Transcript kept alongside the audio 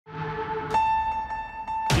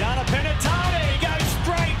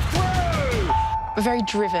Very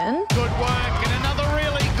driven. Good work and another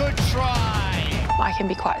really good try. I can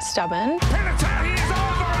be quite stubborn. Penitani is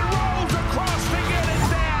over and rolls across to get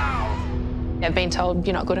it down. I've been told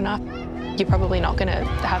you're not good enough. You're probably not going to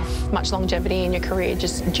have much longevity in your career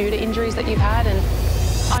just due to injuries that you've had.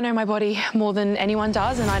 And I know my body more than anyone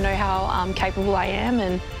does, and I know how capable I am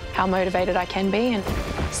and how motivated I can be, and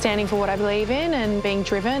standing for what I believe in and being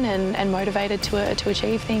driven and motivated to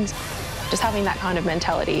achieve things. Just having that kind of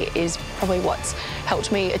mentality is probably what's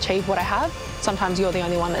helped me achieve what I have. Sometimes you're the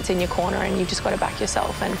only one that's in your corner and you've just got to back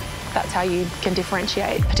yourself, and that's how you can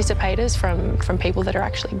differentiate participators from people that are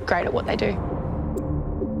actually great at what they do.